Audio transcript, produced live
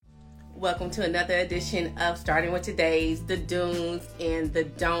Welcome to another edition of Starting with Today's The Do's and the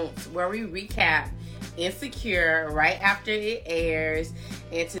Don'ts, where we recap Insecure right after it airs.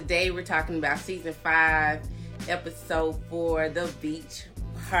 And today we're talking about season 5, episode 4, The Beach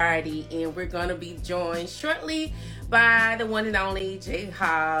Party. And we're going to be joined shortly by the one and only Jay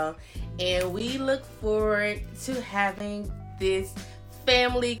Hall. And we look forward to having this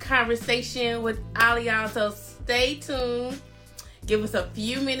family conversation with all y'all. So stay tuned. Give us a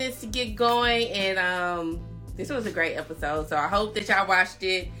few minutes to get going. And this was a great episode. So I hope that y'all watched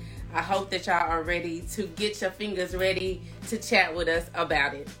it. I hope that y'all are ready to get your fingers ready to chat with us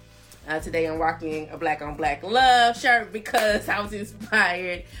about it. Today I'm rocking a black on black love shirt because I was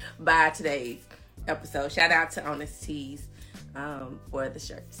inspired by today's episode. Shout out to Honest Tees for the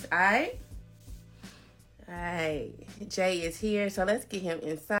shirts. All right. Jay is here, so let's get him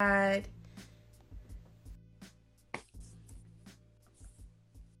inside.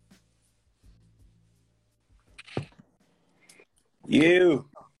 You.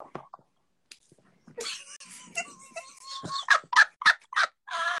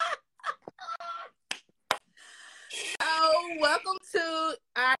 So, welcome to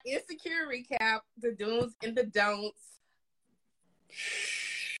our Insecure recap, the do's and the don'ts.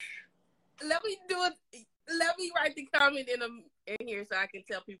 Let me write the comment in here so I can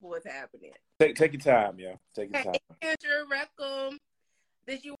tell people what's happening. Take your time, yo. Take your time. Kendra, welcome.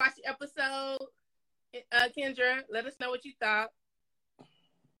 Did you watch the episode? Kendra, let us know what you thought.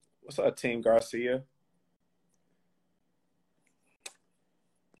 What's up, Team Garcia?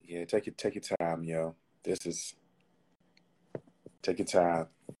 Yeah, take your time, yo. Take your time.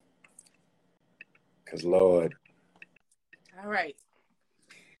 Cause Lord. All right.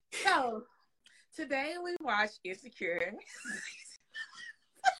 So today we watched Insecure.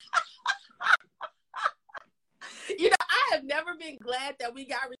 I have never been glad that we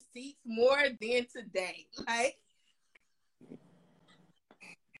got receipts more than today. Like,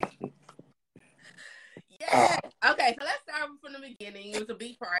 yeah. Okay, so let's start from the beginning. It was a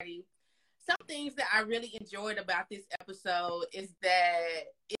beach party. Some things that I really enjoyed about this episode is that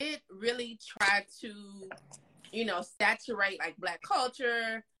it really tried to, saturate like Black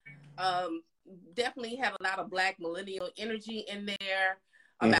culture. Definitely have a lot of Black millennial energy in there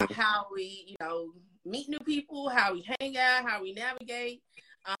about how we, meet new people, how we hang out, how we navigate.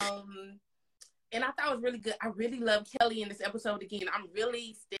 And I thought it was really good. I really love Kelly in this episode again. I'm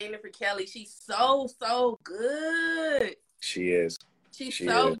really standing for Kelly. She's so good. She is. She's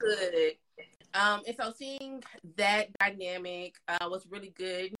so good. And so seeing that dynamic was really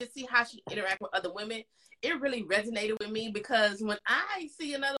good. To see how she interacts with other women, it really resonated with me because when I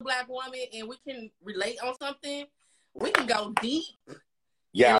see another Black woman and we can relate on something, we can go deep.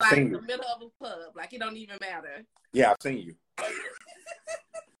 Yeah, I've like seen in you. the middle of a pub. Like, it don't even matter. Yeah, I've seen you.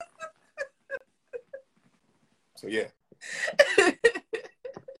 So, yeah.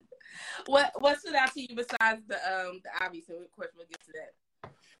 What stood out to you besides the obvious? And of course, we'll get to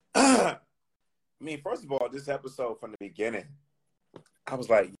that. I mean, first of all, this episode from the beginning, I was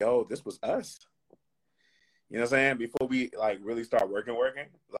like, yo, this was us. You know what I'm saying? Before we, really start working,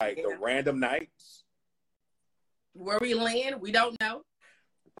 the random nights. Where we land, we don't know.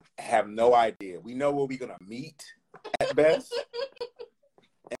 Have no idea. We know where we're going to meet at best.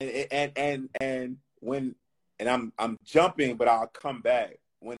 and when, and I'm jumping, but I'll come back.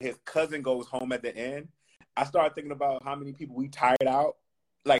 When his cousin goes home at the end, I started thinking about how many people we tired out.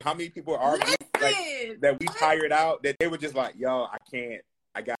 Like, how many people are that we tired out, that they were just like, yo, I can't.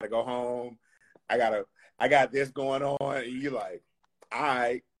 I got to go home. I got this going on. And you're like, all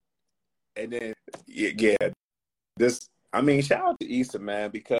right. And then, shout out to Issa,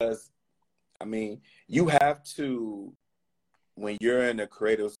 man, because, you have to, when you're in a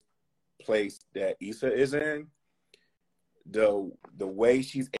creative place that Issa is in, the way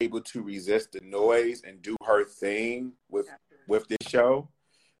she's able to resist the noise and do her thing with this show,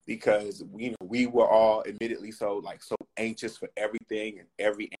 because we were all admittedly so anxious for everything and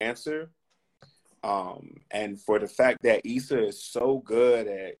every answer, and for the fact that Issa is so good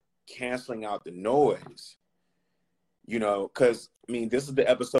at canceling out the noise, because this is the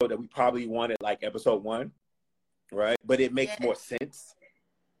episode that we probably wanted, like episode 1, right? But it makes more sense.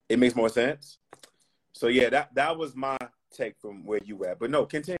 It makes more sense. So yeah, that was my take from where you at. But no,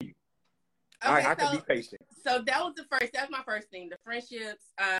 continue. Okay, I can be patient. So that was my first thing. The friendships,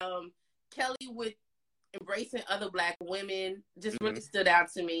 Kelly with embracing other Black women just really stood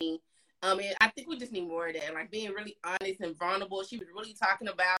out to me. And I think we just need more of that, like being really honest and vulnerable. She was really talking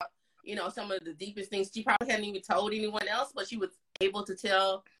about, some of the deepest things she probably hadn't even told anyone else, but she was able to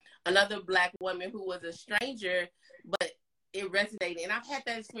tell another Black woman who was a stranger, but it resonated. And I've had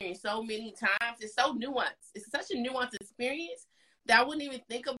that experience so many times. It's so nuanced. It's such a nuanced experience that I wouldn't even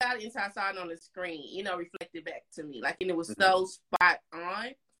think about it until I saw it on the screen, you know, reflected back to me. Like, and it was so spot on.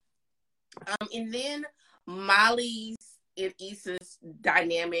 And then Molly's and Issa's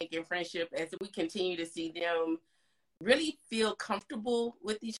dynamic and friendship, as we continue to see them really feel comfortable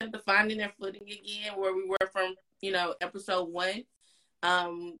with each other, finding their footing again, where we were from, you know, episode 1.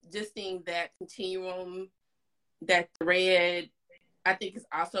 Just seeing that continuum, that thread, I think is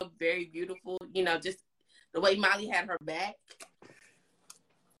also very beautiful. You know, just the way Molly had her back.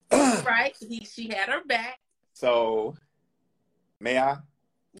 Right? She had her back. So, may I?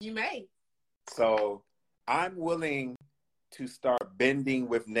 You may. So, I'm willing to start bending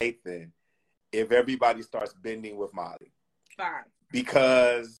with Nathan if everybody starts bending with Molly. Fine.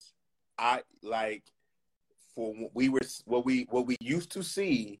 Because I like for what we used to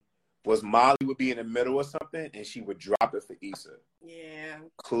see was Molly would be in the middle of something and she would drop it for Issa. Yeah.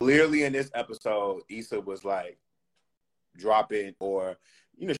 Clearly in this episode, Issa was like dropping, or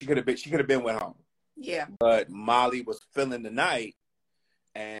you know, she could have been went home. Yeah. But Molly was feeling the night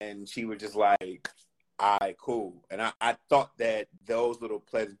and she was just like, all right, cool. And I thought that those little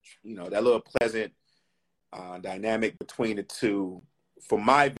pleasant, you know, that little pleasant dynamic between the two, for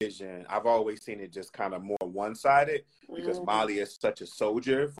my vision, I've always seen it just kind of more one-sided because Molly is such a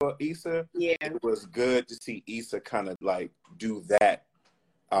soldier for Issa. Yeah. It was good to see Issa kind of like do that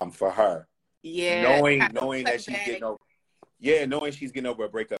for her. Yeah. Knowing that she's getting over. Yeah, knowing she's getting over a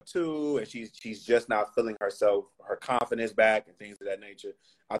breakup too, and she's just not feeling herself, her confidence back, and things of that nature.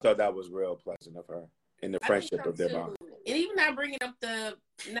 I thought that was real pleasant of her in the friendship of their bond. And even not bringing up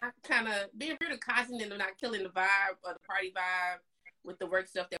not kind of being really constant and not killing the vibe or the party vibe with the work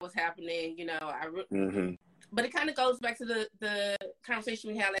stuff that was happening. You know, but it kind of goes back to the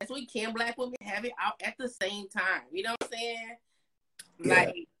conversation we had last week. Can Black women have it out at the same time? You know what I'm saying? Yeah.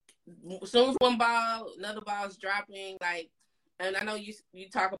 Like, as soon as one ball, another ball's dropping, like. And I know you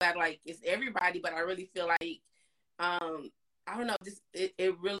talk about like it's everybody, but I really feel like I don't know, just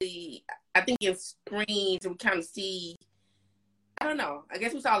it really, I think in screens we kind of see, I don't know, I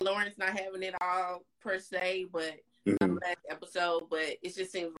guess we saw Lawrence not having it all per se, but last episode, but it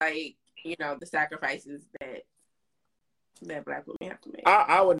just seems like, you know, the sacrifices that Black women have to make.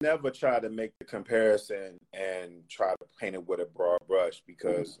 I would never try to make the comparison and try to paint it with a broad brush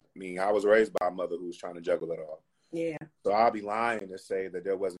because I mean, I was raised by a mother who was trying to juggle it all. Yeah. So I'll be lying to say that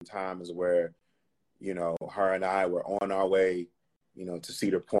there wasn't times where, you know, her and I were on our way, you know, to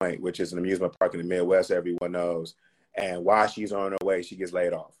Cedar Point, which is an amusement park in the Midwest, everyone knows. And while she's on her way, she gets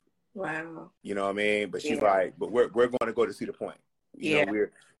laid off. Wow. You know what I mean? But she's like, but we're going to go to Cedar Point. You know,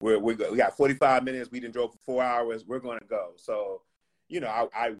 we got 45 minutes. We done drove for 4 hours. We're going to go. So, you know,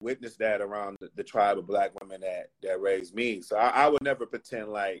 I witnessed that around the tribe of Black women that raised me. So I would never pretend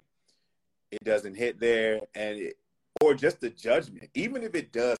like it doesn't hit there or just the judgment, even if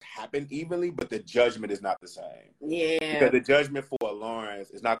it does happen evenly, but the judgment is not the same. Yeah. Because the judgment for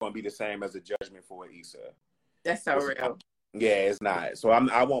Lawrence is not going to be the same as the judgment for Issa. That's so real. Yeah, it's not. So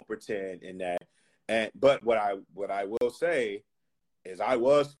I won't pretend in that. But what I will say is I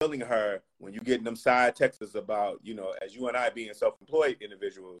was feeling her when you get in them side texts about, you know, as you and I being self-employed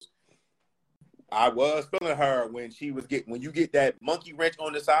individuals, I was feeling her when you get that monkey wrench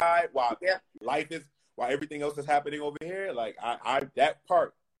on the side while while everything else is happening over here. Like I that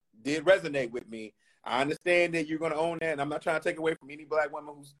part did resonate with me. I understand that you're going to own that, and I'm not trying to take away from any Black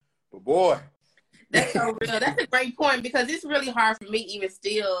woman but boy. That's so real. That's a great point because it's really hard for me even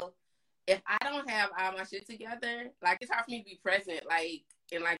still, if I don't have all my shit together, like it's hard for me to be present, like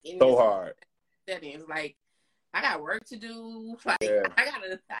in so hard settings. Like I got work to do. Like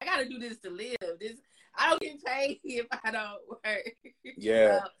I gotta do this to live. I don't get paid if I don't work.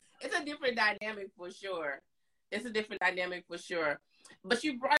 Yeah. So it's a different dynamic for sure. But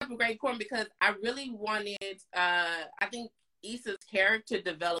you brought up a great point because I really wanted, I think Issa's character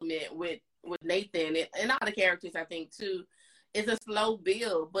development with Nathan and all the characters, I think too, is a slow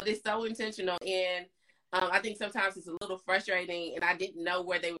build, but it's so intentional. And I think sometimes it's a little frustrating and I didn't know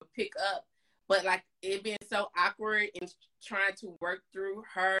where they would pick up. But like it being so awkward and trying to work through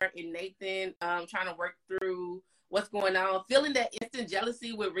her and Nathan, trying to work through what's going on, feeling that instant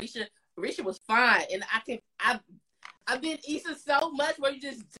jealousy with Risha. Risha was fine, and I've been Issa so much where you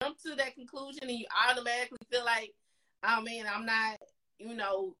just jump to that conclusion and you automatically feel like, oh man, I'm not, you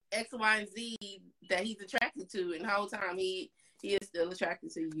know, X, Y, and Z that he's attracted to, and the whole time he is still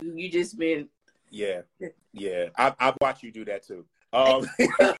attracted to you. You just been I've watched you do that too.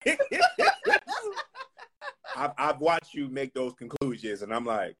 I've watched you make those conclusions, and I'm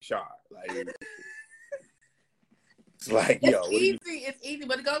like, Shar, like, It's like, yo, it's easy,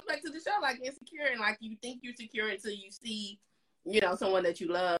 but it goes back to the show, like Insecure, and like you think you're secure until you see, someone that you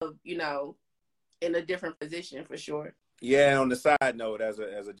love, in a different position for sure. Yeah, and on the side note, as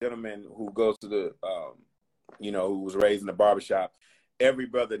a gentleman who goes to the, who was raised in the barbershop, every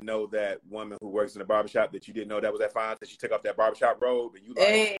brother know that woman who works in the barbershop that you didn't know that was that fine until she took off that barbershop robe, and you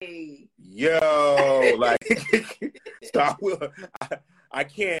like, hey, yo, like, so I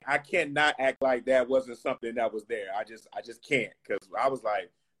can't not act like that wasn't something that was there. I just can't, because I was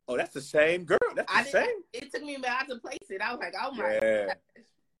like, oh, that's the same girl. That's the same. It took me a minute to place it. I was like, oh my God.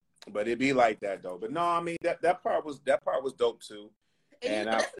 But it'd be like that though. But no, I mean that part was dope too. And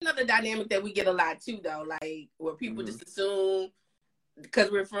that's another dynamic that we get a lot too, though. Like where people just assume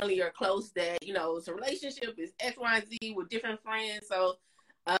because we're friendly or close that it's a relationship, it's X, Y, and Z with different friends. So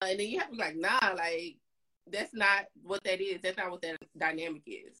and then you have to be like, nah, like that's not what that is. That's not what that dynamic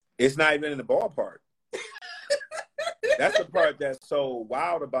is. It's not even in the ballpark. That's the part that's so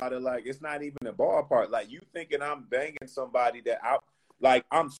wild about it. Like, it's not even the ballpark. Like, you thinking I'm banging somebody that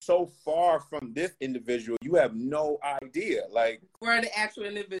I'm so far from this individual, you have no idea. Like, where the actual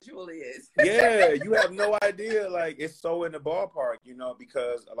individual is. Yeah, you have no idea. Like, it's so in the ballpark,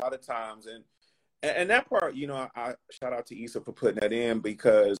 because a lot of times, and that part, I shout out to Issa for putting that in,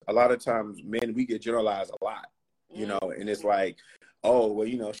 because a lot of times men, we get generalized a lot, and it's like, oh,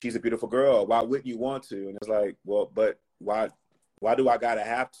 well, she's a beautiful girl. Why wouldn't you want to? And it's like, well, but why do I gotta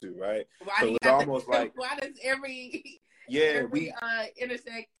have to, right? So it's almost like, why does every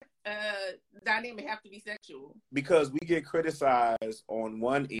intersect dynamic have to be sexual? Because we get criticized on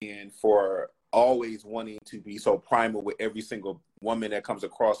one end for always wanting to be so primal with every single woman that comes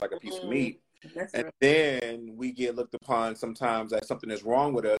across like a piece of meat. That's and right. Then we get looked upon sometimes as something is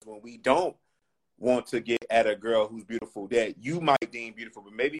wrong with us when we don't want to get at a girl who's beautiful that you might deem beautiful,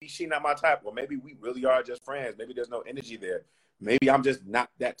 but maybe she's not my type, or maybe we really are just friends. Maybe there's no energy there. Maybe I'm just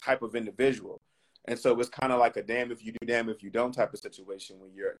not that type of individual. And so it's kind of like a damn if you do, damn if you don't type of situation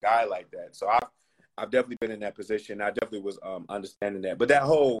when you're a guy like that. So I've definitely been in that position. I definitely was understanding that. But that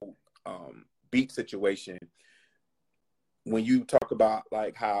whole beat situation, when you talk about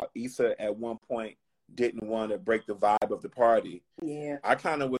like how Issa at one point didn't want to break the vibe of the party. Yeah. I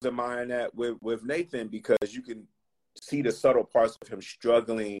kind of was admiring that with Nathan, because you can see the subtle parts of him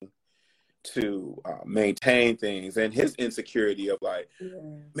struggling to maintain things, and his insecurity of like,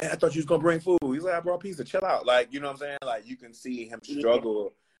 man, I thought you was gonna bring food. He's like, I brought pizza, chill out. Like, you know what I'm saying? Like, you can see him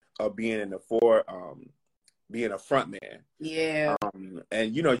struggle of being in being a front man. Yeah.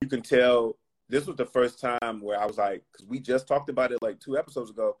 And you can tell this was the first time where I was like, because we just talked about it like 2 episodes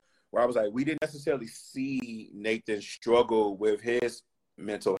ago, where I was like, we didn't necessarily see Nathan struggle with his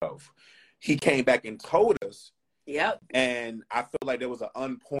mental health. He came back and told us. Yep. And I feel like there was an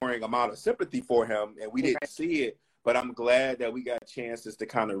unpouring amount of sympathy for him, and we didn't see it. But I'm glad that we got chances to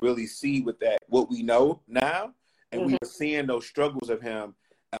kind of really see what we know now. And we were seeing those struggles of him,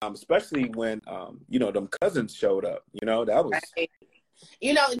 especially when, them cousins showed up. That was... Right.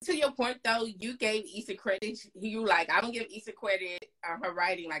 And to your point, though, you gave Issa credit. You like, I don't give Issa credit on her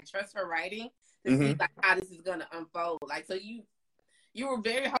writing. Like, trust her writing to see like how this is gonna unfold. Like, so you were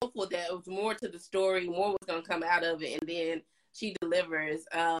very hopeful that it was more to the story, more was gonna come out of it, and then she delivers.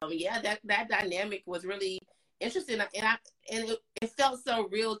 That dynamic was really interesting, and it felt so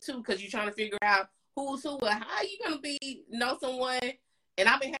real too, because you're trying to figure out who's who. How are you gonna know someone? And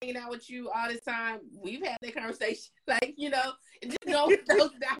I've been hanging out with you all this time. We've had that conversation, like, and just know what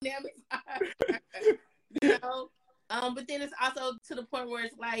those dynamics are. But then it's also to the point where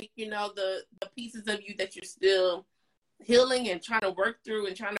it's like, the pieces of you that you're still healing and trying to work through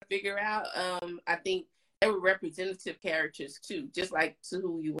and trying to figure out. I think they were representative characters too, just like to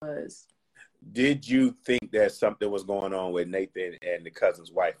who you was. Did you think that something was going on with Nathan and the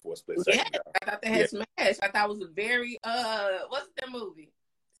cousin's wife for a split second? Yeah, I thought they had smashed. I thought it was a very what's that movie?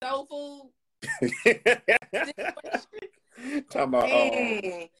 Soul Food. Talking about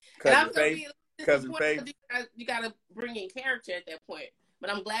cousin Faith. You gotta bring in character at that point.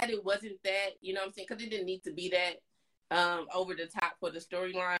 But I'm glad it wasn't that. You know what I'm saying? Because it didn't need to be that over the top for the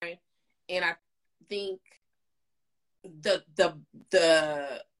storyline. And I think the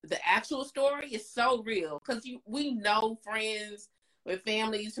actual story is so real, because we know friends with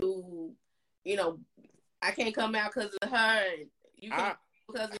families who, I can't come out because of her, and you can't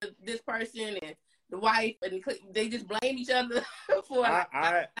because of this person and the wife, and they just blame each other for.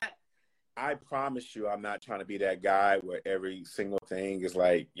 I promise you, I'm not trying to be that guy where every single thing is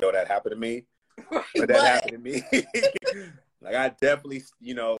like, yo, that happened to me. Right, but that happened to me. Like, I definitely,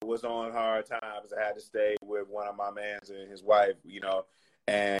 was on hard times. I had to stay with one of my mans and his wife,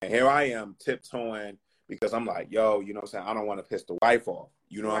 and here I am tiptoeing because I'm like, yo, you know what I'm saying? I don't want to piss the wife off.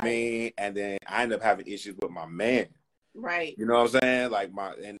 You know what I Right. mean? And then I end up having issues with my man. Right. You know what I'm saying? Like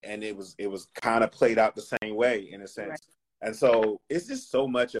and it was kind of played out the same way in a sense. Right. And so it's just so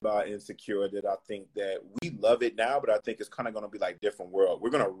much about Insecure that I think that we love it now, but I think it's kind of going to be like different world.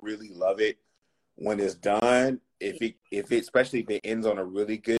 We're going to really love it when it's done. If it, especially if it ends on a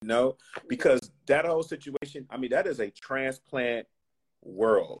really good note, because that whole situation, I mean, that is a transplant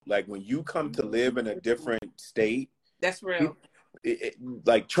world. Like when you come to live in a different state, that's real.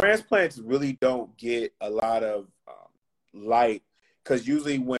 Like transplants really don't get a lot of light. Because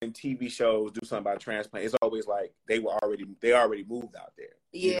usually when TV shows do something about transplant, it's always like they already moved out there.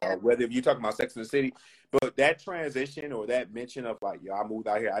 Yeah. You know, whether if you're talking about Sex and the City, but that transition or that mention of like, yo, I moved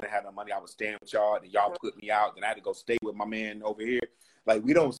out here, I didn't have no money, I was staying with y'all, and y'all put me out, then I had to go stay with my man over here. Like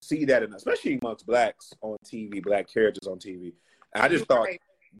we don't see that especially amongst blacks on TV, black characters on TV. And I just thought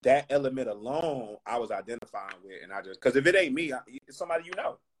that element alone, I was identifying with, and I just because if it ain't me, it's somebody you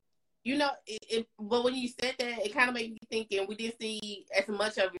know. You know, but when you said that, it kind of made me think, and we didn't see as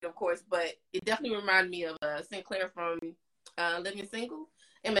much of it, of course, but it definitely reminded me of Sinclair from Living Single,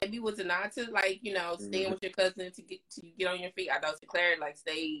 and maybe it was a nod to, like, you know, staying with your cousin to get on your feet. I know Sinclair, like,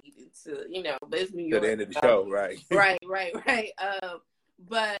 stayed to, you know, but it's New York. To the end of the show, right. Right.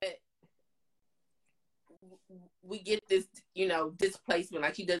 But we get this, you know, displacement.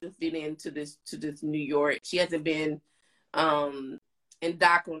 Like, she doesn't fit into this New York. She hasn't been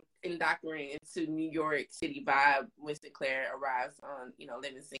indoctrinated into New York City vibe when Sinclair arrives on, you know,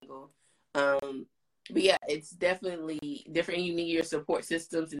 Living Single. But yeah, it's definitely different. You need your support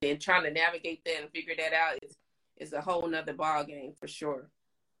systems, and then trying to navigate that and figure that out is a whole nother ball game for sure.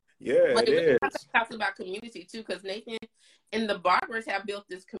 Yeah, but it is. Talks about community too, because Nathan and the barbers have built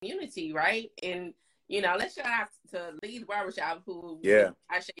this community, right? And you know, let's shout out to Lee's Barbershop, who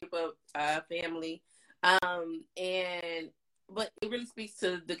I shape up family, but it really speaks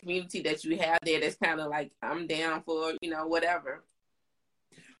to the community that you have there. That's kind of like, I'm down for, you know, whatever.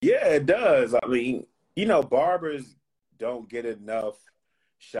 Yeah, it does. I mean, you know, barbers don't get enough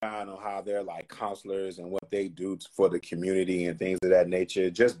shine on how they're like counselors and what they do for the community and things of that nature,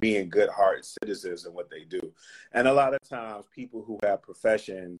 just being good hearted citizens and what they do. And a lot of times people who have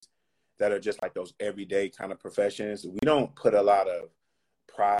professions that are just like those everyday kind of professions, we don't put a lot of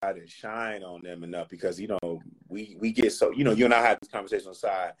pride and shine on them enough, because you know we get so, you know, you and I have this conversation on the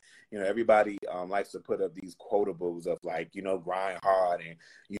side, you know, everybody likes to put up these quotables of like, you know, grind hard and,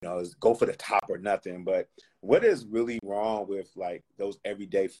 you know, go for the top or nothing. But what is really wrong with like those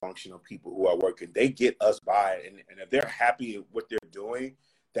everyday functional people who are working? They get us by, and if they're happy with what they're doing,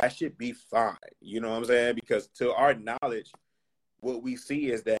 that should be fine. You know what I'm saying? Because to our knowledge, what we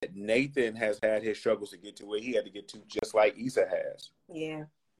see is that Nathan has had his struggles to get to where he had to get to, just like Issa has. Yeah.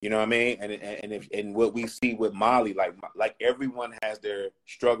 You know what I mean? And what we see with Molly, like everyone has their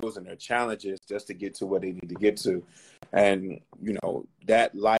struggles and their challenges just to get to where they need to get to. And, you know,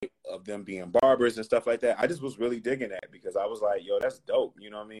 that light of them being barbers and stuff like that, I just was really digging that, because I was like, yo, that's dope.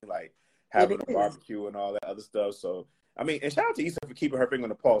 You know what I mean? Like having a barbecue and all that other stuff. So, I mean, and shout out to Issa for keeping her finger on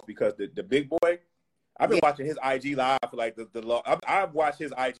the pulse, because the big boy, I've been watching his IG live for like I've watched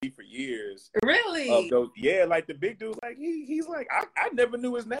his IG for years. Really? Like the big dude's like he's like I never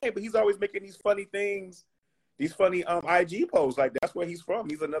knew his name, but he's always making these funny things, these funny IG posts. Like that's where he's from.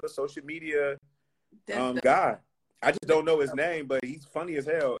 He's another social media guy. I just don't know his name, but he's funny as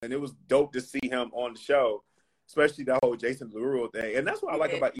hell, and it was dope to see him on the show, especially the whole Jason Derulo thing. And that's what I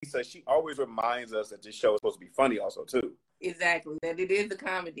like about Issa. She always reminds us that this show is supposed to be funny also too. Exactly, that it is a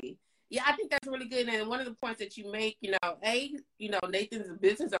comedy. Yeah, I think that's really good. And one of the points that you make, you know, Nathan's a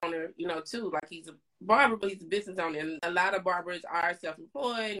business owner, you know, too. Like he's a barber, but he's a business owner. And a lot of barbers are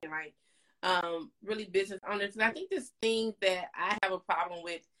self-employed and like really business owners. And I think this thing that I have a problem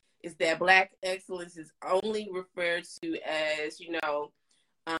with is that Black excellence is only referred to as, you know,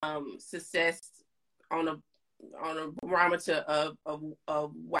 success on a barometer of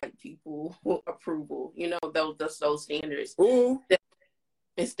white people approval. You know, those standards. Ooh.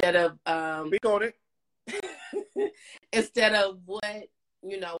 Instead of speak on it. Instead of what,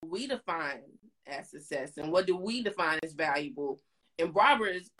 you know, we define as success and what do we define as valuable. And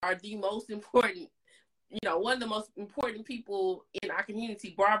barbers are the most important, you know, one of the most important people in our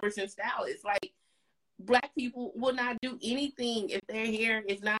community, barbers and stylists. Like Black people will not do anything if their hair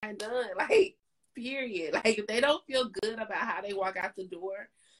is not done. Like, period. Like if they don't feel good about how they walk out the door.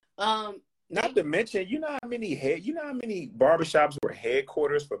 Not to mention, you know how many barbershops were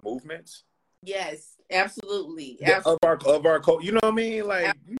headquarters for movements? Yes, absolutely. Of our you know what I mean? Like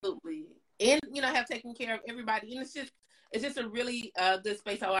absolutely. And you know, have taken care of everybody. And it's just it's just a really good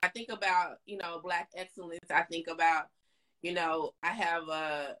space. So when I think about, you know, Black excellence, I think about, you know, I have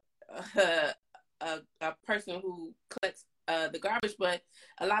a person who collects the garbage, but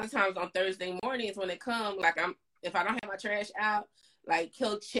a lot of times on Thursday mornings when it comes, like if I don't have my trash out, like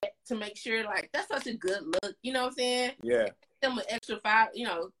he'll check to make sure, like that's such a good look, you know what I'm saying? Yeah. Give him an extra 5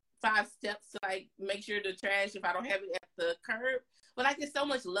 steps to like make sure the trash, if I don't have it at the curb. But like there's so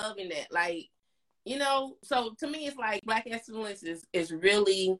much love in that. Like, you know, so to me it's like Black excellence is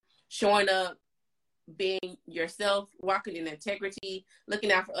really showing up, being yourself, walking in integrity,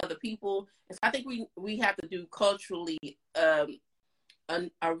 looking out for other people. And so I think we have to do culturally a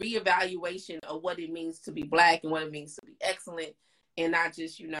reevaluation of what it means to be Black and what it means to be excellent, and not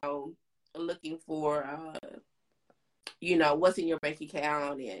just, you know, looking for you know, what's in your bank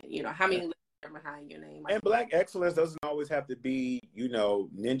account and, you know, how many letters are behind your name. And Black excellence doesn't always have to be, you know,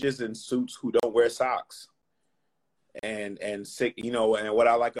 ninjas in suits who don't wear socks. And sick, you know, and what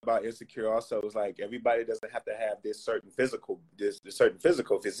I like about Insecure also is like everybody doesn't have to have this certain physical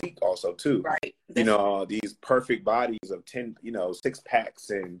physique also too. Right. You know, these perfect bodies of 10, you know,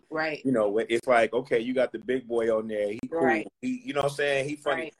 6-packs and right. You know, it's like, okay, you got the big boy on there. He cool. Right. He, you know what I'm saying? He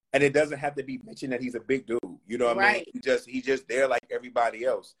funny. Right. And it doesn't have to be mentioned that he's a big dude. You know what I mean? He's just there like everybody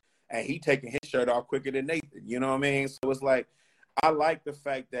else. And he taking his shirt off quicker than Nathan. You know what I mean? So it's like, I like the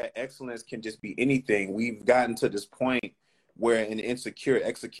fact that excellence can just be anything. We've gotten to this point where an Insecure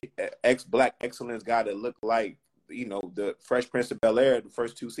Black excellence got to look like, you know, the Fresh Prince of Bel-Air the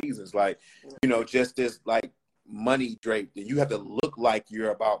first 2 seasons. Like, you know, just this like money draped. And you have to look like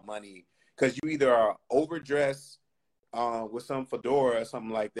you're about money because you either are overdressed with some fedora or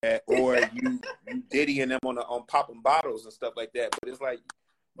something like that, or you Diddy and them on popping bottles and stuff like that. But it's like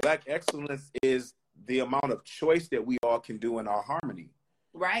Black excellence is the amount of choice that we all can do in our harmony.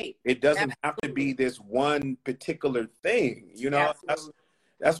 Right. It doesn't have to be this one particular thing, you know.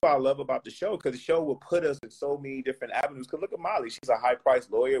 That's what I love about the show, because the show will put us in so many different avenues. Because look at Molly, she's a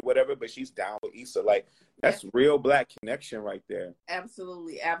high-priced lawyer, whatever, but she's down with Issa. Like, that's real Black connection right there.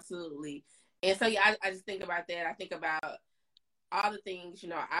 Absolutely, absolutely. And so yeah, I just think about that. I think about all the things, you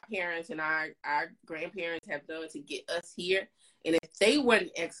know, our parents and our grandparents have done to get us here. And if they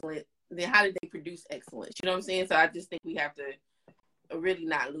weren't excellent, then how did they produce excellence? You know what I'm saying? So I just think we have to really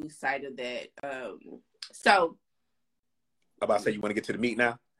not lose sight of that. So I'm about to say, you want to get to the meat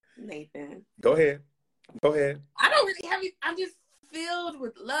now? Nathan. Go ahead. I don't really have it. I'm just filled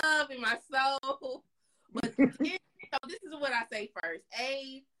with love in my soul. But so this is what I say first.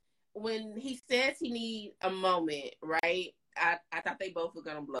 When he says he needs a moment, right? I thought they both were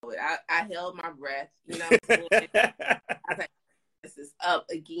gonna blow it. I held my breath, you know what I'm saying? I was like, this is up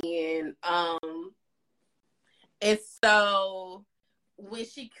again. And so when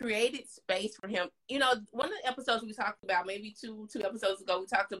she created space for him, you know, one of the episodes we talked about, maybe two episodes ago, we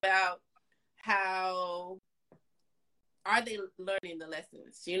talked about how are they learning the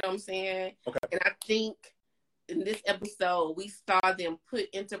lessons? You know what I'm saying? Okay. And I think in this episode, we saw them put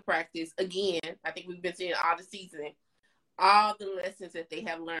into practice again. I think we've been seeing all the season, all the lessons that they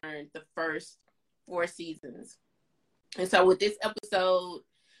have learned the first 4 seasons. And so with this episode,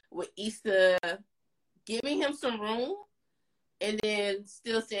 with Issa giving him some room and then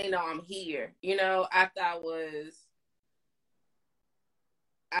still saying, no, I'm here. You know, I thought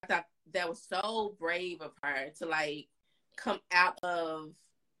that was so brave of her to like come out of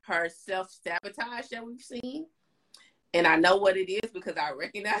her self-sabotage that we've seen. And I know what it is because I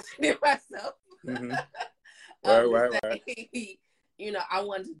recognize it in myself. Mm-hmm. Right. You know, I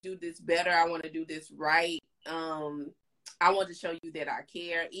want to do this better. I want to do this right. I want to show you that I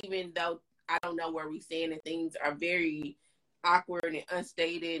care, even though I don't know where we stand and things are very awkward and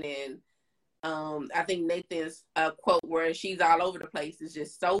unstated. And I think Nathan's quote where she's all over the place is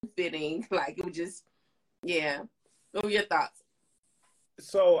just so fitting. Like it was just, yeah. What were your thoughts?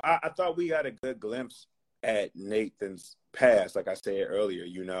 So I thought we got a good glimpse at Nathan's past, like I said earlier,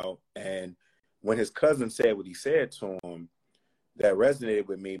 you know, and when his cousin said what he said to him, that resonated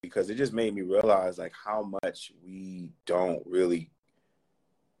with me because it just made me realize like how much we don't really,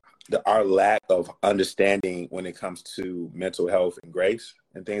 our lack of understanding when it comes to mental health and grace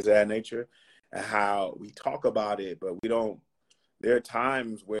and things of that nature, and how we talk about it, but we don't, there are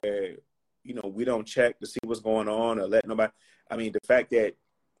times where, you know, we don't check to see what's going on or let nobody, I mean, the fact that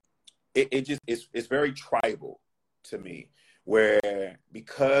it's very tribal to me, where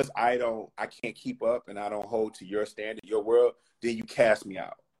because I can't keep up and I don't hold to your standard, your world, then you cast me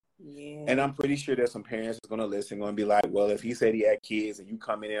out. Yeah. And I'm pretty sure there's some parents that's going to listen, going to be like, well, if he said he had kids and you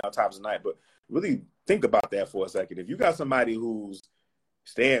come in on top of the night, but really think about that for a second. If you got somebody who's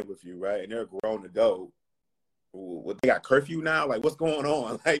staying with you, right, and they're grown to go, they got curfew now? Like, what's going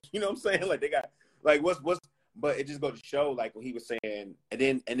on? Like, you know what I'm saying? Like, they got, like, what's, but it just goes to show, like, what he was saying, and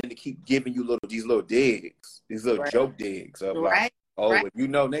then to keep giving you these little digs, these little joke digs of like, oh, well, you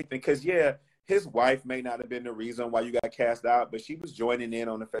know, Nathan, because his wife may not have been the reason why you got cast out, but she was joining in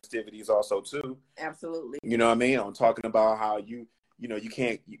on the festivities also too. Absolutely. You know what I mean? I'm talking about how you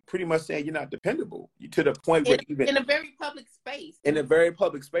can't, you pretty much saying you're not dependable. You to the point where even in a very public space. In a very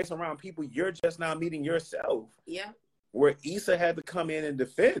public space around people you're just now meeting yourself. Yeah. Where Issa had to come in and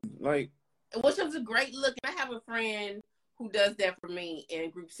defend, like, which was a great look. And I have a friend who does that for me in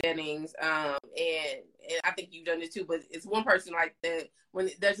group settings. And I think you've done it too, but it's one person like that. When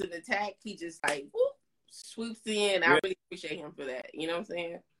there's an attack, he just like whoop, swoops in. I really appreciate him for that. You know what I'm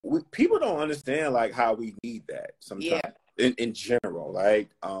saying? People don't understand like how we need that sometimes in general. Like,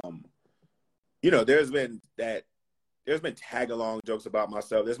 you know, there's been tag along jokes about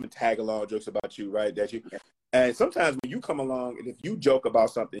myself. There's been tag along jokes about you, right? And sometimes when you come along and if you joke about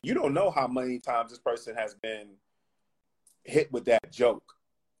something, you don't know how many times this person has been hit with that joke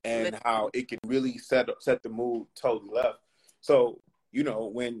and how it can really set the mood totally left. So, you know,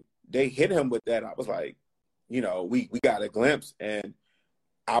 when they hit him with that, I was like, you know, we got a glimpse, and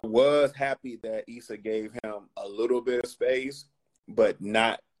I was happy that Issa gave him a little bit of space, but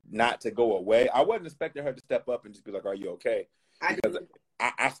not to go away. I wasn't expecting her to step up and just be like, are you okay? Because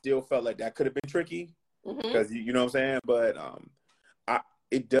I still felt like that could have been tricky. Because you know what I'm saying, but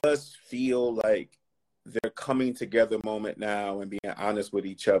it does feel like they're coming together moment now and being honest with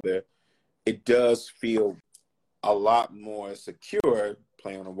each other. It does feel a lot more secure,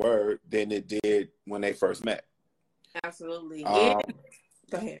 playing a word, than it did when they first met. Absolutely. Go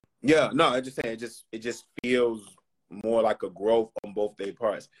ahead. Yeah, no, I just saying it just feels more like a growth on both their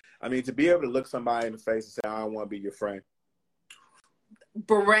parts. I mean, to be able to look somebody in the face and say, I don't want to be your friend.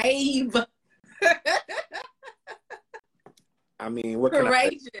 Brave. I mean, what can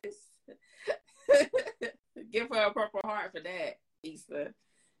courageous. Give her a Purple Heart for that, Issa.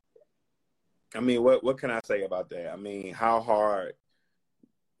 I mean, what can I say about that? I mean, how hard?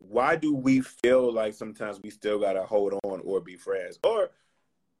 Why do we feel like sometimes we still gotta hold on or be friends? Or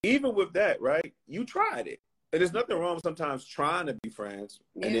even with that, right? You tried it, and there's nothing wrong with sometimes trying to be friends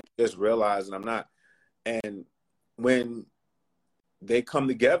and then just realizing I'm not. And when they come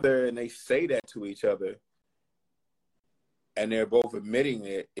together and they say that to each other, and they're both admitting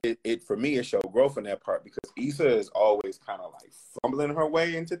it for me, it showed growth in that part, because Issa is always kind of like fumbling her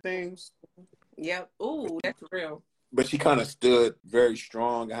way into things. Yep. Ooh, that's real. But she kind of stood very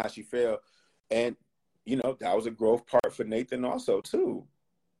strong in how she felt. And, you know, that was a growth part for Nathan also, too.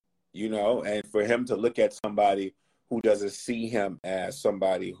 You know, and for him to look at somebody who doesn't see him as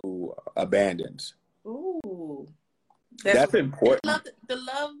somebody who abandons. Ooh. That's important. The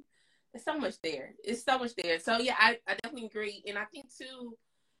love, there's so much there. It's so much there. So, yeah, I definitely agree. And I think, too,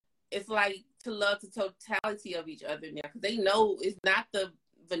 it's like to love the totality of each other now. Because they know it's not the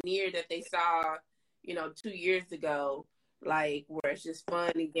veneer that they saw, you know, 2 years ago, like, where it's just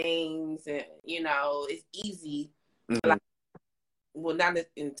fun and games and, you know, it's easy. Mm-hmm. Like, well, not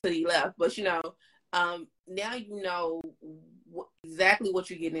until he left. But, you know, now you know exactly what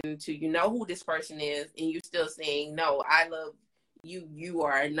you're getting into. You know who this person is. And you're still saying, no, I love you. You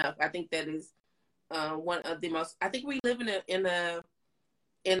are enough. I think that is one of the most, I think we live in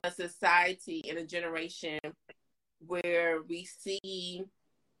a society, in a generation where we see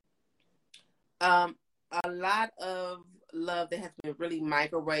a lot of love that has been really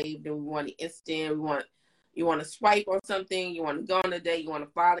microwaved, and we want it instant. You want to swipe on something, you want to go on a date, you want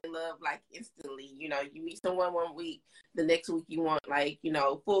to fall in love like instantly. You know, you meet someone one week, the next week you want, like, you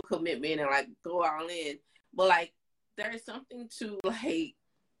know, full commitment and like go all in. But like, there is something to like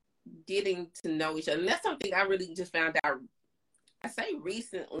getting to know each other, and that's something I really just found out. I say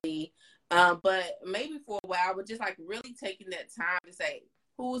recently, but maybe for a while, but just like really taking that time to say,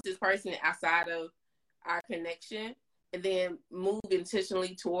 who is this person outside of our connection, and then move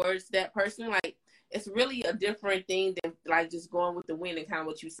intentionally towards that person. Like, it's really a different thing than like just going with the wind, and kind of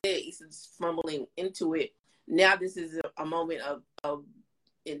what you said, Issa, just fumbling into it. Now this is a moment of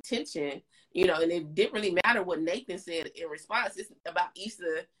intention, you know, and it didn't really matter what Nathan said in response. It's about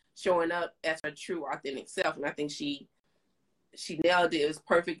Issa showing up as her true, authentic self, and I think she nailed it. It was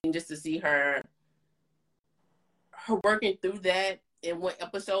perfect, and just to see her working through that in one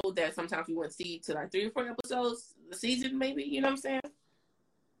episode that sometimes we wouldn't see to like 3 or 4 episodes a season, maybe, you know what I'm saying?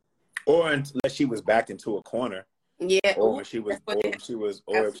 Or unless she was backed into a corner. Yeah. Or if she was like, if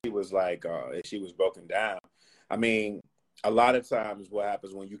she was broken down. I mean, a lot of times what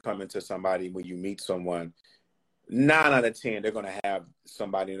happens when you come into somebody, when you meet someone, 9 out of 10, they're going to have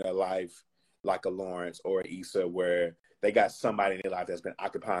somebody in their life like a Lawrence or an Issa, where they got somebody in their life that's been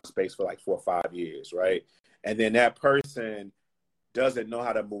occupying space for like 4 or 5 years, right? And then that person doesn't know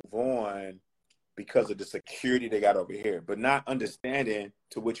how to move on because of the security they got over here, but not understanding,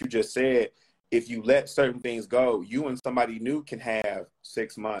 to what you just said, if you let certain things go, you and somebody new can have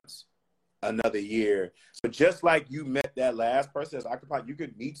 6 months, another year. So just like you met that last person that's occupied, you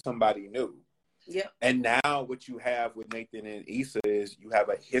could meet somebody new. Yep. And now what you have with Nathan and Issa is you have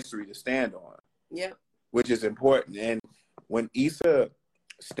a history to stand on. Yep. Which is important. And when Issa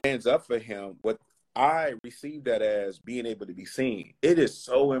stands up for him, what I receive that as being able to be seen. It is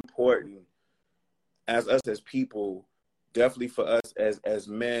so important as us as people, definitely for us as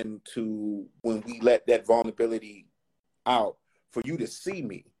men, to, when we let that vulnerability out, for you to see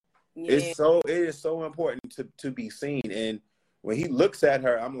me. Yeah. It is so important to be seen. And when he looks at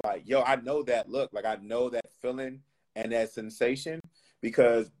her, I'm like, yo, I know that look. Like, I know that feeling and that sensation,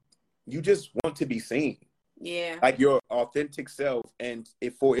 because you just want to be seen. Yeah. Like your authentic self, and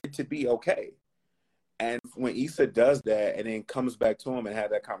for it to be okay. And when Issa does that and then comes back to him and have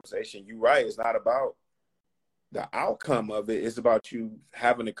that conversation, you're right. It's not about the outcome of it. It's about you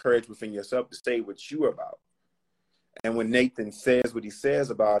having the courage within yourself to say what you're about. And when Nathan says what he says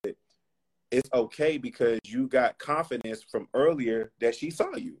about it, it's okay because you got confidence from earlier that she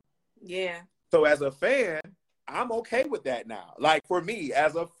saw you. Yeah. So as a fan, I'm okay with that now. Like, for me,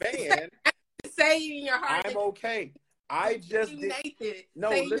 as a fan, say in your heart, I'm okay. I just did. Nathan.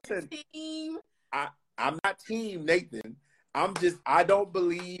 No, say listen. Team. I'm not team Nathan. I don't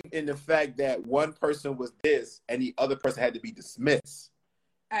believe in the fact that one person was this and the other person had to be dismissed.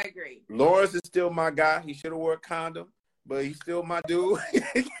 I agree. Lawrence is still my guy. He should have wore a condom, but he's still my dude.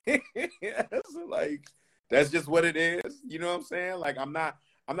 So, like, that's just what it is. You know what I'm saying? Like, I'm not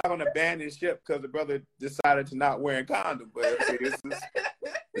gonna abandon ship because the brother decided to not wear a condom. But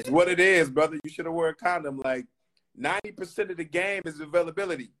it's what it is, brother. You should have worn a condom. Like, 90% of the game is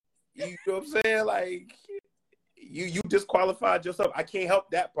availability. You know what I'm saying? Like, you disqualified yourself. I can't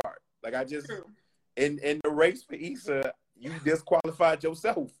help that part. Like, I just, in the race for Issa, you disqualified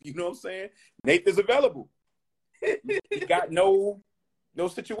yourself. You know what I'm saying? Nathan's available. He got no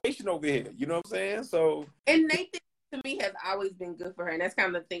situation over here. You know what I'm saying? So, and Nathan, to me, has always been good for her, and that's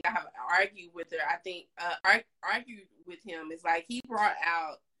kind of the thing I have argued with her. I think argued with him is like he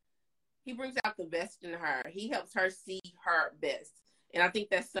brings out the best in her. He helps her see her best. And I think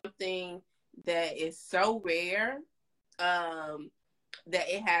that's something that is so rare that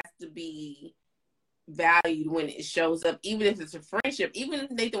it has to be valued when it shows up, even if it's a friendship. Even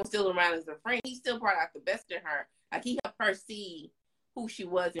if Nathan was still around as a friend, he still brought out the best in her. Like, he helped her see who she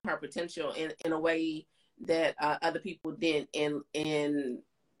was and her potential in a way that other people didn't, and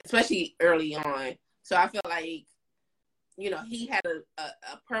especially early on. So I feel like, you know, he had a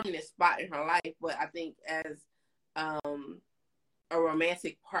permanent spot in her life, but I think as a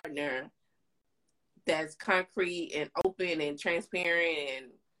romantic partner that's concrete and open and transparent, and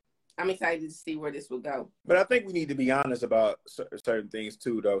I'm excited to see where this will go. But I think we need to be honest about certain things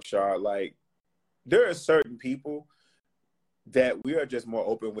too, though, Char. Like, there are certain people that we are just more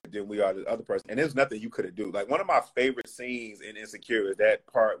open with than we are the other person, and there's nothing you could do. Like, one of my favorite scenes in Insecure is that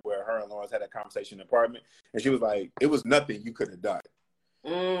part where her and Lawrence had a conversation in the apartment, and she was like, "It was nothing you could have done."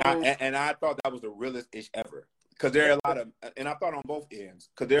 And I thought that was the realest ish ever. Because there are a lot of, and I thought on both ends,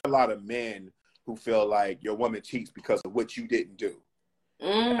 because there are a lot of men who feel like your woman cheats because of what you didn't do.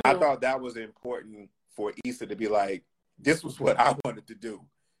 I thought that was important for Issa to be like, this was what I wanted to do.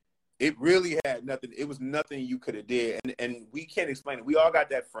 It really had nothing. It was nothing you could have did. And we can't explain it. We all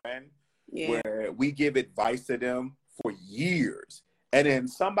got that friend where we give advice to them for years. And then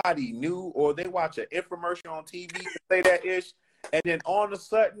somebody new, or they watch an infomercial on TV and say that ish. And then all of a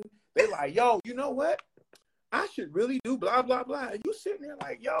sudden, they like, yo, you know what? I should really do blah, blah, blah. And you sitting there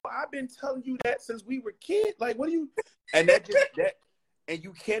like, yo, I've been telling you that since we were kids. Like, what do you, and and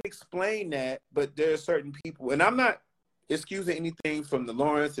you can't explain that, but there are certain people, and I'm not excusing anything from the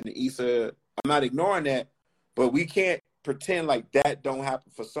Lawrence and the Issa. I'm not ignoring that, but we can't pretend like that don't happen.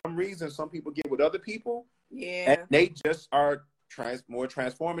 For some reason, some people get with other people. Yeah. And they just are more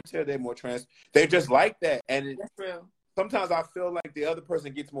transformative. They're just like that. And that's real. Sometimes I feel like the other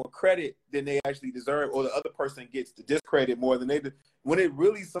person gets more credit than they actually deserve, or the other person gets the discredit more than they do. When it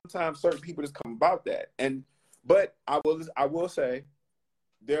really, sometimes certain people just come about that. But I will say,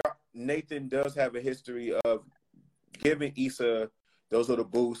 Nathan does have a history of giving Issa those little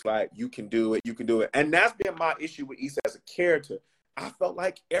boosts, like, you can do it. And that's been my issue with Issa as a character. I felt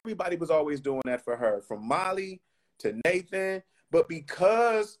like everybody was always doing that for her, from Molly to Nathan. But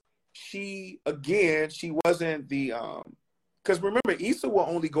because she wasn't the Because remember, Issa will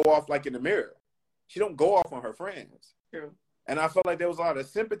only go off like in the mirror. She don't go off on her friends. True. And I felt like there was a lot of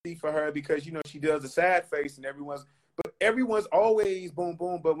sympathy for her because, you know, she does the sad face and everyone's always boom,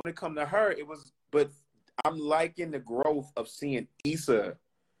 boom. But when it come to her, but I'm liking the growth of seeing Issa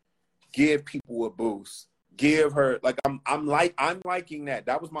give people a boost. Give her, like, I'm liking that.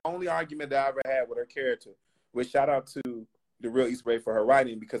 That was my only argument that I ever had with her character. Which shout out to the real Issa Rae for her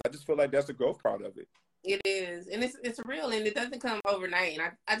writing, because I just feel like that's the growth part of it. It is. And it's real, and it doesn't come overnight.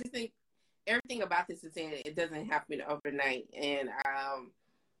 And I just think everything about this is saying it doesn't happen overnight. And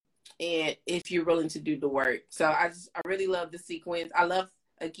if you're willing to do the work. So I really love the sequence. I love,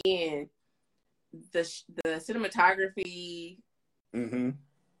 again, the cinematography. Mm-hmm.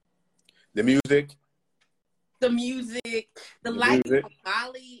 The music. The lighting on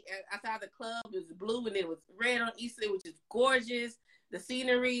Molly outside the club was blue and it was red on Issa, which is gorgeous. The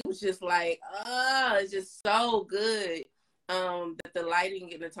scenery was just like, it's just so good. The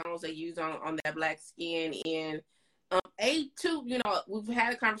lighting and the tones they use on that black skin. And too, you know, we've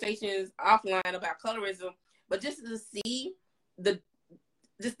had conversations offline about colorism, but just to see this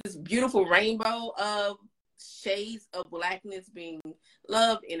beautiful rainbow of shades of blackness being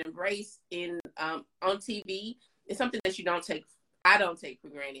loved and embraced on TV is something that I don't take for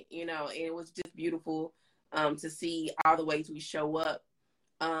granted, you know. And it was just beautiful to see all the ways we show up.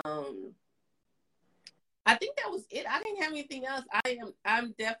 I think that was it. I didn't have anything else.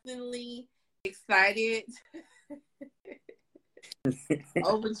 I'm definitely excited.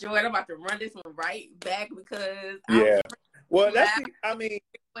 Overjoyed. I'm about to run this one right back because well, that's I mean,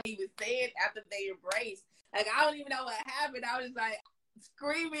 what he was saying after they embraced. Like, I don't even know what happened. I was like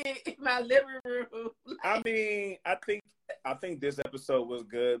screaming in my living room. I mean, I think this episode was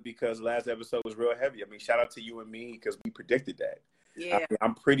good because last episode was real heavy. I mean, shout out to you and me because we predicted that. Yeah. I mean,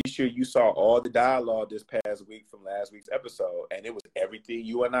 I'm pretty sure you saw all the dialogue this past week from last week's episode, and it was everything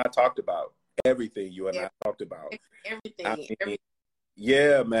you and I talked about. Everything you and I talked about. Everything.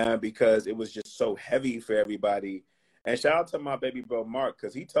 Yeah, man, because it was just so heavy for everybody. And shout out to my baby bro, Mark,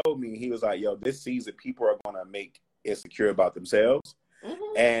 because he told me, he was like, yo, this season people are going to make insecure about themselves.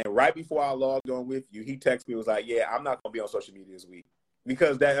 Mm-hmm. And right before I logged on with you, he texted me, was like, yeah, I'm not going to be on social media this week.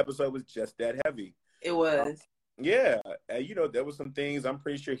 Because that episode was just that heavy. It was. Yeah. And, you know, there was some things I'm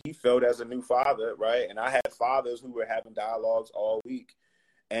pretty sure he felt as a new father, right? And I had fathers who were having dialogues all week.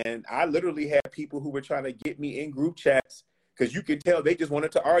 And I literally had people who were trying to get me in group chats because you could tell they just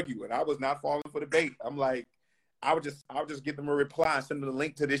wanted to argue. And I was not falling for the bait. I'm like, I would just give them a reply and send them the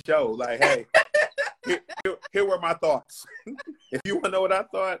link to this show. Like, hey, here were my thoughts. If you want to know what I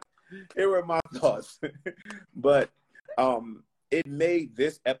thought, here were my thoughts. But it made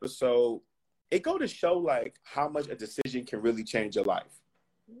this episode, it go to show like how much a decision can really change your life.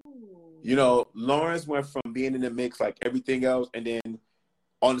 Ooh. You know, Lawrence went from being in the mix like everything else, and then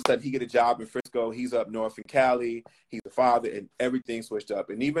all of a sudden he get a job in Frisco. He's up north in Cali. He's a father, and everything switched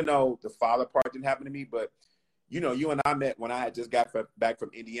up. And even though the father part didn't happen to me, but you know, you and I met when I had just got back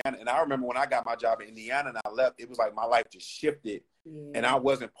from Indiana. And I remember when I got my job in Indiana and I left, it was like my life just shifted. Yeah. And I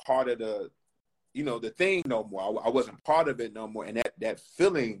wasn't part of the thing no more. I wasn't part of it no more. And that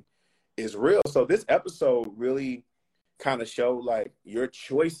feeling is real. So this episode really kind of showed like your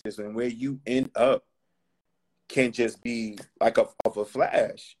choices and where you end up can just be like of a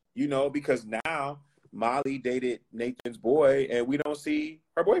flash, you know, because now Molly dated Nathan's boy, and we don't see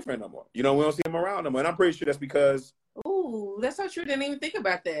her boyfriend no more. You know, we don't see him around no more. And I'm pretty sure that's because... Ooh, that's so true. Didn't even think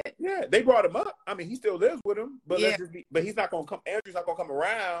about that. Yeah, they brought him up. I mean, he still lives with him, but but he's not going to come. Andrew's not going to come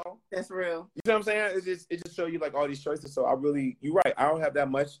around. That's real. You know what I'm saying? It just show you like all these choices. So you're right. I don't have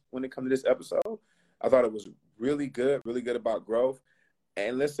that much when it comes to this episode. I thought it was really good about growth.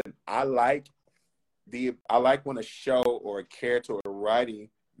 And listen, I like when a show or a character or a writing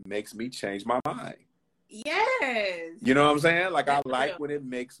makes me change my mind. Yes. You know what I'm saying? Like, I like when it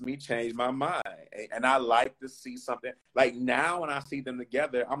makes me change my mind. And I like to see something. Like, now when I see them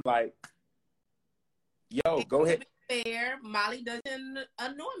together, I'm like, yo, go ahead. Fair, Molly doesn't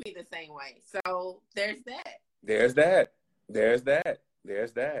annoy me the same way. So there's that. There's that.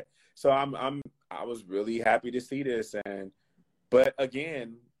 So I was really happy to see this. But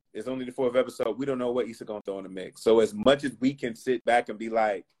again, it's only the 4th episode. We don't know what Issa gonna throw in the mix. So as much as we can sit back and be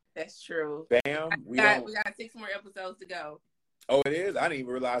like, that's true. Bam. We got 6 more episodes to go. Oh, it is? I didn't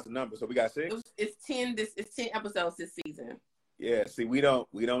even realize the number. So we got 6? It's 10 episodes this season. Yeah, see, we don't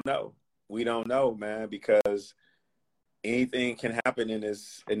know. We don't know, man, because anything can happen in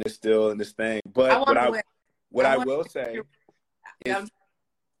this thing. But what I will say is,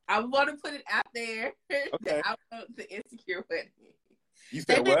 I want to put it out there. Okay. I want the insecure wedding. You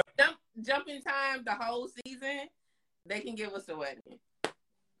said what? Jump in time the whole season. They can give us a wedding.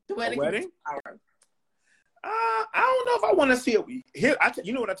 A The wedding? wedding? I don't know if I want to see it. Here,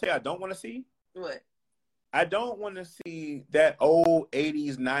 you know what I tell you I don't want to see? What? I don't want to see that old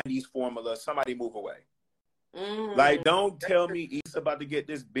 80s, 90s formula, somebody move away. Like, don't tell me Issa about to get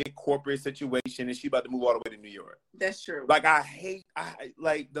this big corporate situation and she about to move all the way to New York. That's true. Like,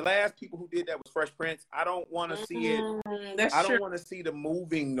 like the last people who did that was Fresh Prince. I don't want to see it. I don't want to see the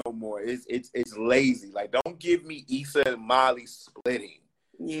moving no more. It's lazy. Like, don't give me Issa and Molly splitting.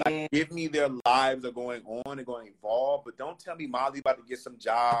 Yeah. Like, give me their lives are going on and going to evolve, but don't tell me Molly about to get some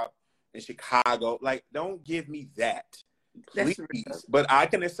job in Chicago. Like, don't give me that. Please. But I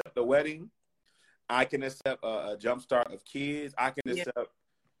can accept the wedding. I can accept a jumpstart of kids. I can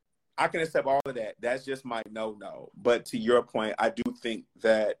accept all of that. That's just my no. But to your point, I do think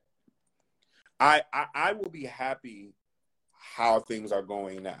that I will be happy how things are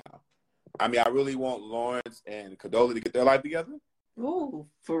going now. I mean, I really want Lawrence and Condola to get their life together. Ooh,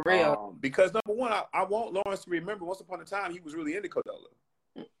 for real. Because number one, I want Lawrence to remember once upon a time he was really into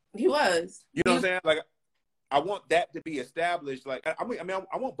Condola. He was. You know what I'm saying? Like, I want that to be established. Like, I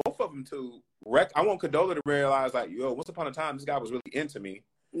want both of them to I want Condola to realize, like, yo, once upon a time, this guy was really into me.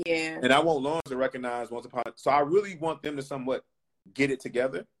 Yeah. And I want Lawrence to recognize so I really want them to somewhat get it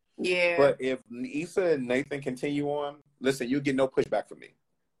together. Yeah. But if Issa and Nathan continue on, listen, you get no pushback from me.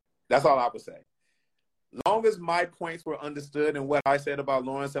 That's all I would say. Long as my points were understood and what I said about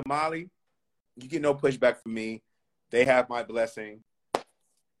Lawrence and Molly, you get no pushback from me. They have my blessing.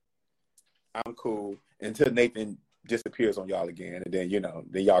 I'm cool until Nathan disappears on y'all again, and then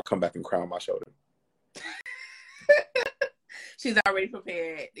then y'all come back and cry on my shoulder. She's already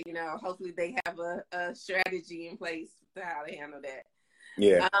prepared. Hopefully they have a strategy in place to how to handle that.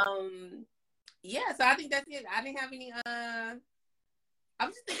 Yeah. Yeah. So I think that's it. I didn't have any. I'm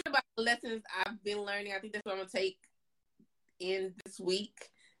just thinking about the lessons I've been learning. I think that's what I'm gonna take in this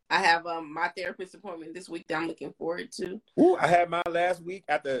week. I have my therapist appointment this week that I'm looking forward to. Ooh, I had my last week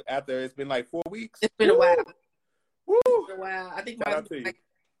after it's been like 4 weeks. It's been a while. Woo. It's been a while. I think I don't even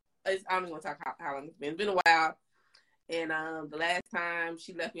want to talk how long it's been. It's been a while. And the last time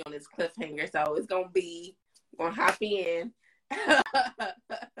she left me on this cliffhanger, so it's gonna hop in.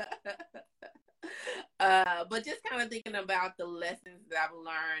 But just kind of thinking about the lessons that I've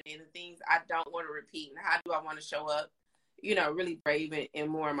learned and the things I don't want to repeat, and how do I want to show up, really brave in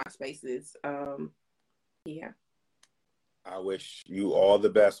more of my spaces. Yeah. I wish you all the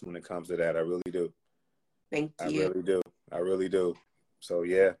best when it comes to that. I really do. Thank you. I really do. So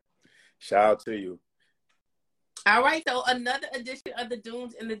yeah, shout out to you. All right, so another edition of the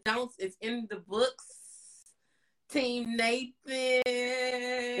Do's and the Don'ts is in the books. Team Nathan.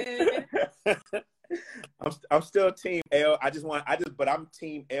 I'm still Team L. But I'm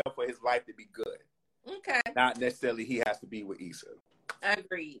Team L for his life to be good. Okay. Not necessarily he has to be with Issa.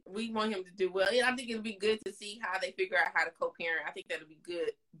 Agreed. We want him to do well. And I think it'll be good to see how they figure out how to co-parent. I think that'll be good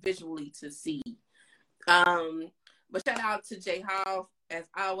visually to see. But shout out to Jay Hall, as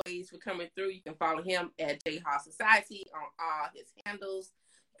always, for coming through. You can follow him at Jay Hall Society on all his handles.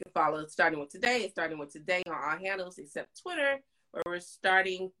 You can follow Starting With Today on all handles except Twitter, where we're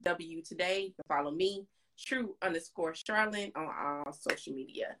starting W Today. You can follow me, True_Charlene, on all social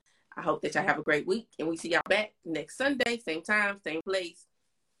media. I hope that y'all have a great week, and we see y'all back next Sunday, same time, same place.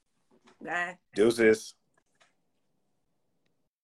 Bye. Deuces.